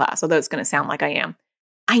it's my class, although it's going to sound like I am.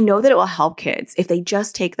 I know that it will help kids. If they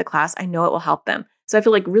just take the class, I know it will help them. So I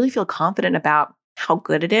really feel confident about how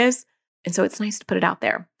good it is. And so it's nice to put it out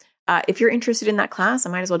there. If you're interested in that class, I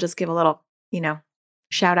might as well just give a little,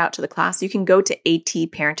 shout out to the class. You can go to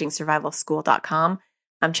atparentingsurvivalschool.com.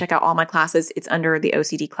 Check out all my classes. It's under the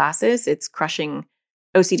OCD classes. It's crushing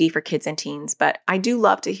OCD for kids and teens. But I do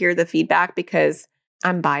love to hear the feedback because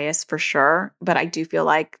I'm biased for sure. But I do feel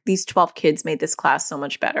like these 12 kids made this class so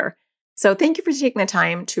much better. So thank you for taking the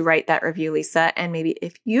time to write that review, Lisa. And maybe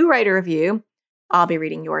if you write a review, I'll be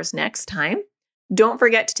reading yours next time. Don't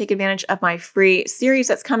forget to take advantage of my free series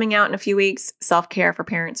that's coming out in a few weeks, Self-Care for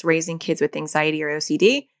Parents Raising Kids with Anxiety or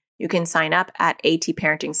OCD. You can sign up at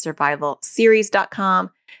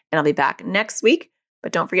atparentingsurvivalseries.com, and I'll be back next week.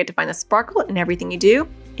 But don't forget to find the sparkle in everything you do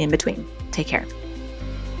in between. Take care.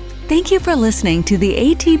 Thank you for listening to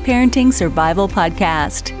the AT Parenting Survival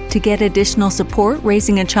Podcast. To get additional support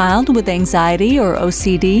raising a child with anxiety or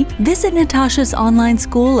OCD, visit Natasha's online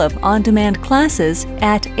school of on-demand classes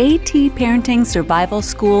at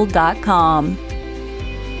atparentingsurvivalschool.com.